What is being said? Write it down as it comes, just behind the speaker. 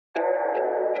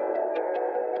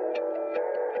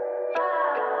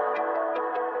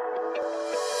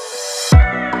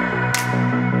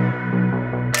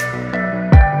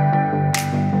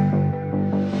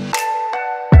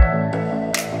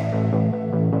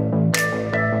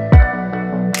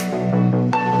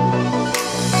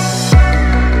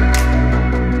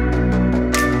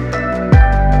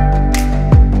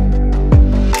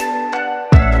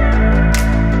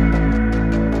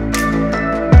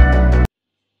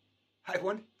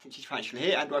Tinchy Tarantula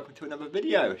here, and welcome to another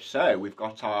video. So we've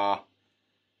got our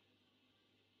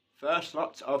first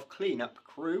lot of cleanup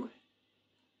crew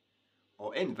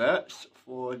or inverts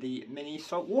for the mini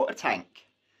saltwater tank.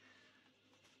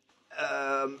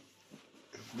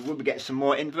 We will be getting some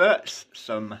more inverts,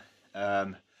 some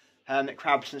hermit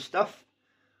crabs and stuff,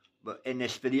 but in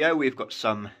this video we've got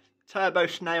some turbo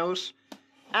snails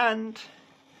and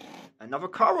another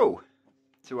coral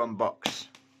to unbox.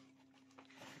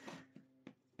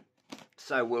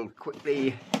 So I'll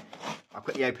quickly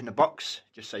open the box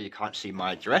just so you can't see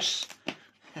my address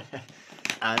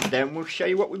and then we'll show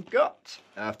you what we've got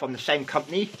from the same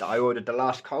company that I ordered the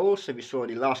last coral. So we saw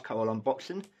the last coral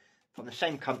unboxing from the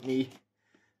same company,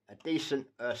 a decent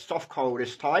soft coral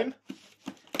this time,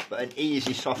 but an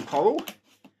easy soft coral,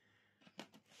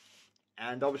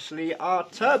 and obviously our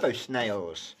turbo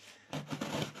snails.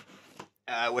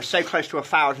 We're so close to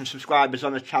 1,000 subscribers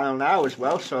on the channel now as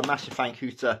well, so a massive thank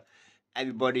you to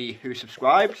everybody who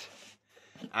subscribed.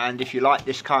 And if you like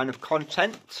this kind of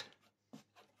content,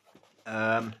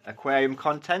 aquarium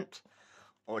content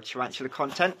or tarantula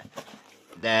content,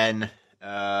 then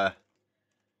it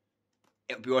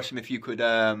would be awesome if you could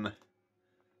drop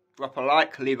a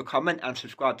like, leave a comment and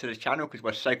subscribe to the channel, because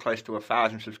we're so close to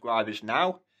 1,000 subscribers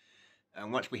now.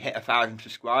 And once we hit 1,000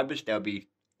 subscribers, there'll be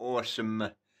awesome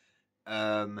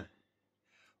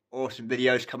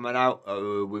videos coming out.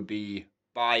 We'll be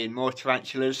buying more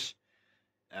tarantulas,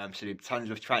 so there'll be tons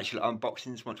of tarantula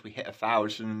unboxings once we hit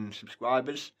 1,000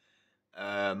 subscribers.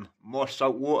 More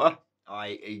saltwater,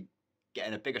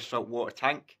 getting a bigger saltwater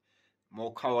tank,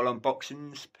 more coral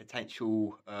unboxings,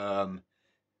 potential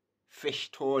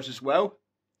fish tours as well.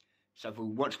 So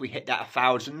once we hit that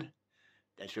 1,000,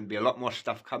 there's going to be a lot more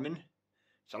stuff coming.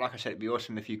 So like I said, it'd be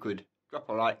awesome if you could drop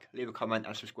a like, leave a comment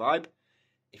and subscribe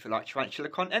if you like tarantula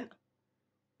content,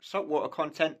 saltwater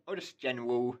content, or just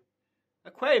general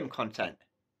aquarium content.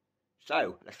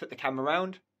 So let's flip the camera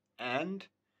around and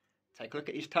take a look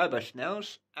at these turbo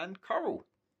snails and coral.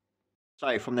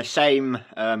 So from the same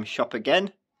shop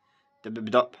again,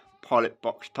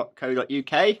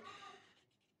 www.pilotbox.co.uk,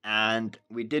 and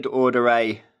we did order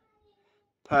a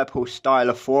purple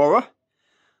stylophora,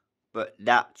 but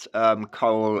that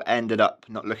coral ended up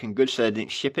not looking good, so they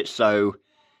didn't ship it. So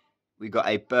we got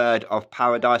a bird of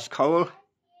paradise coral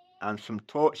and some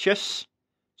tortuous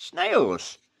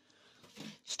snails.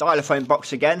 Stylophone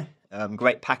box again,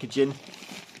 great packaging,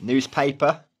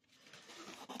 newspaper,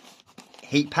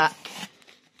 heat pack,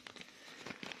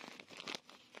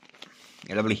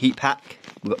 a lovely heat pack.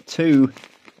 We've got 2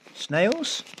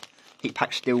 snails, heat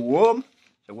pack still warm,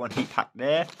 so 1 heat pack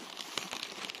there,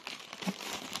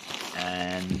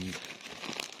 and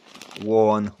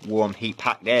warm heat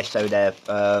pack there, so their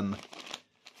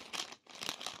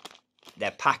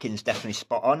packing's definitely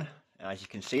spot on. As you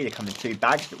can see, they come in 2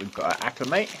 bags that we've got to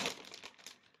acclimate.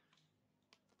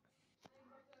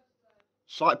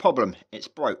 Slight problem, it's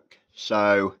broke,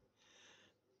 so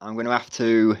I'm going to have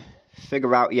to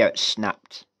figure out, yeah, it's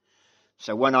snapped.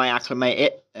 So when I acclimate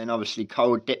it and obviously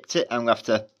cold dipped it, I'm going to have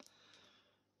to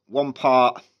one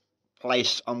part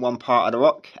place on one part of the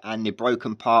rock, and the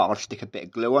broken part I'll stick a bit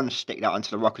of glue on and stick that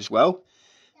onto the rock as well.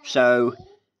 So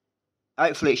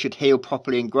hopefully it should heal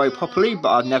properly and grow properly, but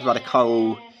I've never had a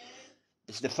coral.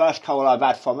 This is the first coral I've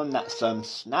had from them that's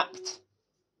snapped,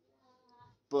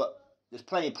 but there's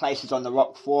plenty of places on the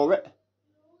rock for it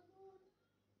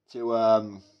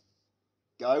to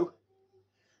go.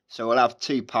 So we'll have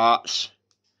 2 parts.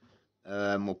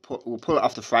 We'll pull it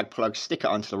off the frag plug, stick it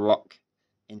onto the rock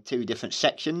in 2 different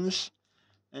sections,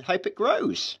 and hope it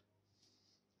grows.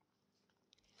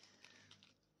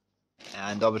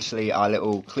 And obviously our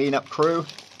little cleanup crew,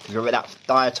 because we're at that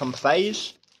diatom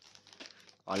phase.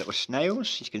 Our little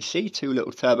snails, you can see 2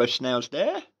 little turbo snails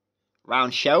there,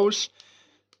 round shells.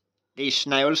 These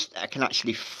snails can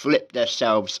actually flip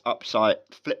themselves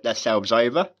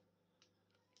over.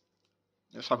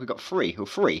 Looks like we've got 3, or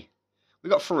 3. We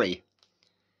got 3.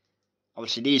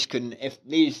 Obviously these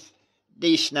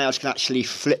snails can actually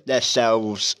flip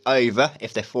themselves over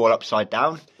if they fall upside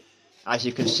down. As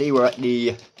you can see, we're at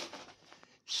the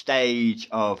stage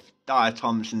of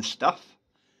diatoms and stuff.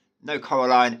 No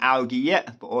coralline algae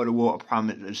yet, but all the water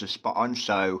parameters are spot on,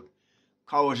 so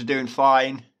corals are doing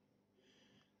fine.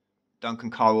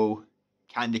 Duncan coral,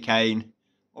 candy cane,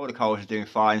 all the corals are doing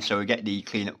fine, so we get the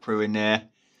cleanup crew in there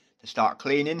to start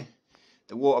cleaning.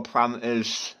 The water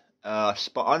parameters are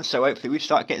spot on, so hopefully we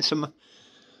start getting some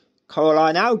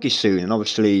coralline algae soon, and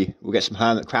obviously we'll get some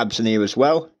hermit crabs in here as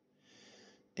well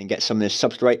and get some of this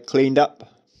substrate cleaned up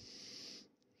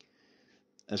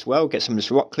as well, get some of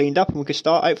this rock cleaned up, and we can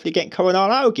start hopefully getting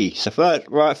coralline algae. So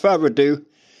without further ado,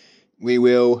 we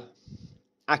will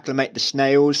acclimate the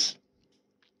snails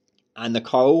and the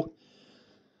coral,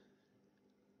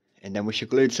 and then we should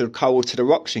glue the coral to the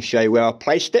rocks and show you where I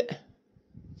placed it.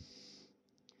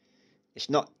 It's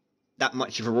not that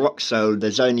much of a rock, so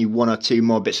there's only 1 or 2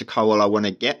 more bits of coral I want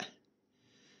to get.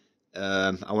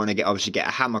 I want to obviously get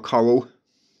a hammer coral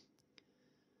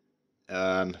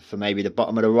for maybe the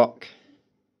bottom of the rock.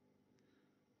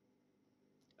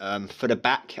 For the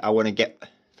back, I want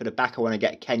to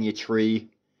get Kenya tree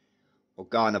or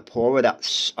Garnapora.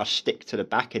 That's I stick to the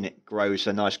back and it grows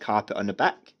a nice carpet on the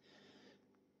back.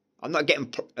 I'm not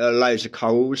getting loads of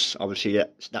corals. Obviously,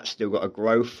 that's still got to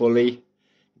grow fully.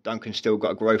 Duncan's still got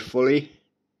to grow fully.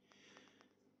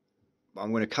 But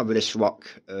I'm going to cover this rock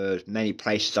as many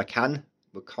places as I can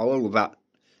with coral without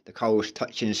the corals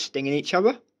touching and stinging each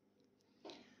other.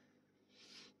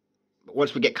 But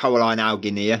once we get coralline algae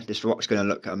near, this rock's going to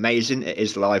look amazing. It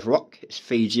is live rock. It's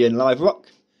Fijian live rock.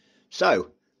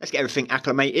 So, let's get everything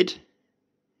acclimated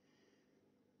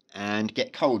and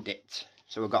get coral dipped.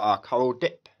 So we've got our coral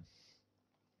dip.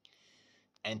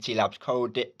 NT Labs coral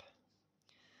dip.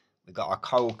 We've got our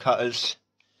coral cutters.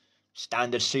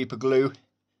 Standard super glue.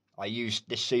 I used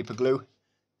this super glue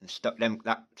and stuck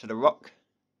that to the rock.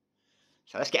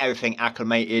 So let's get everything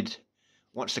acclimated.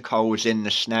 Once the coral's in,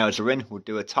 the snails are in, we'll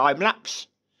do a time lapse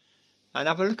and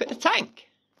have a look at the tank.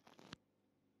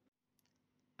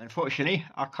 Unfortunately,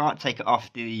 I can't take it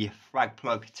off the frag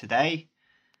plug today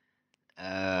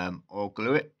or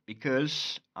glue it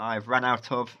because I've run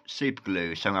out of super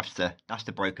glue. So that's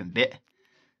the broken bit,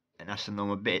 and that's the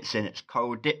normal bit. It's in its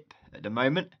coral dip at the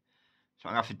moment. So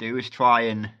what I have to do is try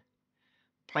and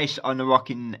place it on the rock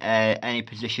in any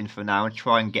position for now and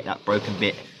try and get that broken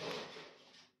bit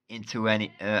into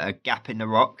a gap in the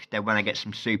rock. Then when I get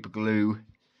some super glue,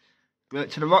 glue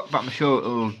it to the rock. But I'm sure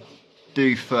it'll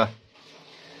do for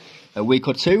a week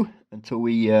or 2 until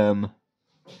we so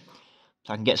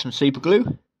I can get some super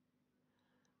glue.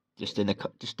 Just doing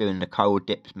the coral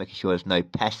dips, making sure there's no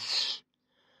pests.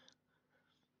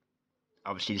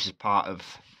 Obviously, this is part of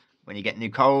when you get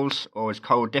new corals, always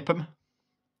coral dip them.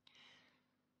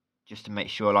 Just to make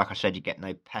sure, like I said, you get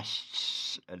no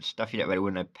pests and stuff. You don't really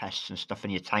want no pests and stuff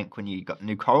in your tank when you got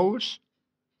new corals.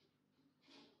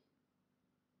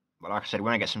 But like I said,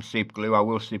 when I get some super glue, I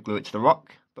will super glue it to the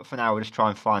rock. But for now, we'll just try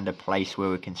and find a place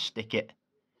where we can stick it.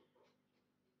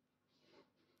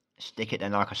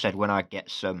 Then, like I said, when I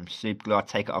get some super glue, I'll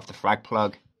take it off the frag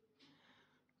plug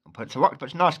and put it to the rock. But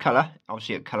it's a nice colour.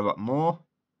 Obviously, it'll colour up more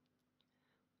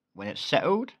when it's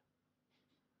settled.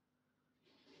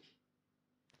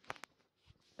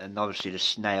 And obviously the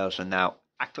snails are now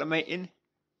acclimating,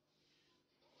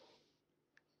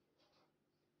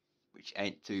 which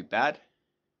ain't too bad.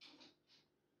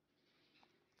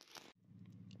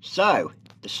 So,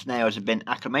 the snails have been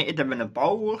acclimated. They're in a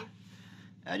bowl,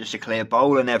 just a clear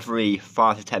bowl, and every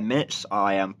 5 to 10 minutes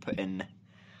I am putting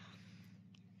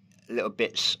little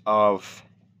bits of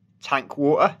tank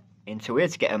water into here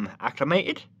to get them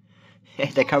acclimated.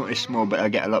 They're currently small, but they'll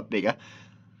get a lot bigger.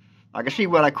 I can see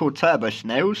what I call turbo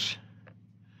snails.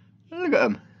 Look at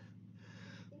them.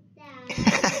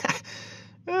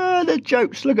 Oh, they're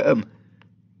jokes, look at them.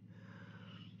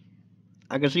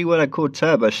 I can see what I call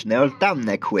turbo snails. Damn,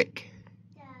 they're quick.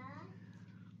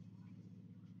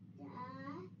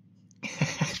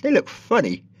 They look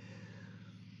funny.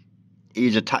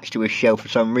 He's attached to a shell for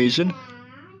some reason.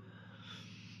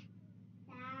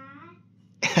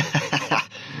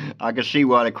 I can see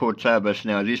why they're called turbo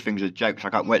snails. These things are jokes. I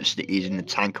can't wait to stick these in the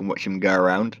tank and watch them go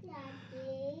around.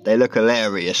 They look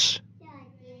hilarious.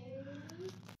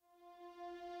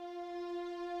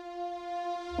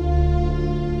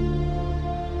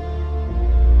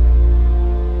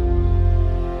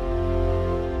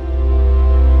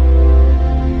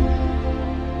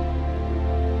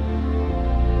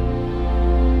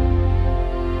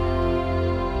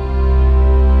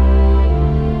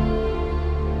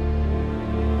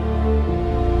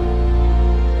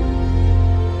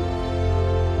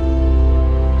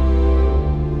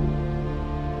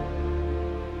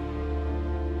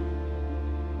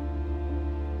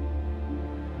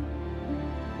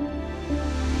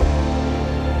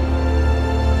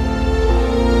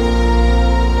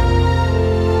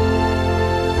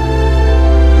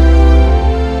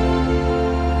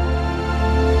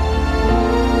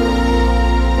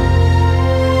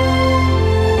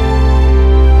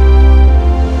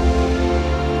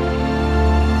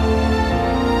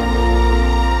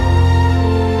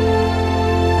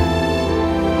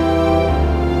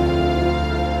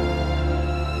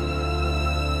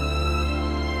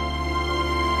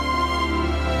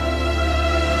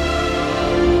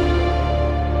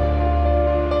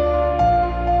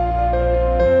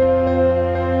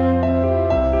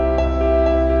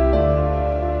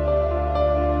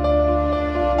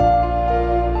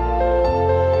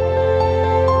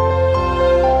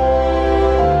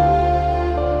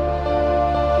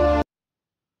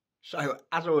 So,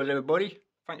 as always everybody,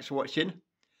 thanks for watching.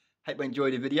 Hope you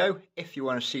enjoyed the video. If you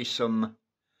want to see some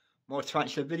more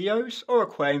tarantula videos or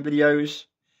aquarium videos,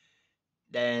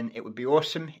 then it would be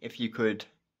awesome if you could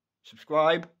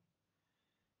subscribe,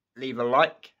 leave a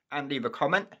like and leave a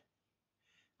comment,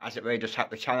 as it really does help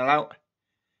the channel out.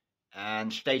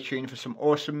 And stay tuned for some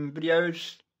awesome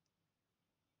videos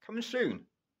coming soon.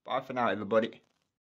 Bye for now everybody.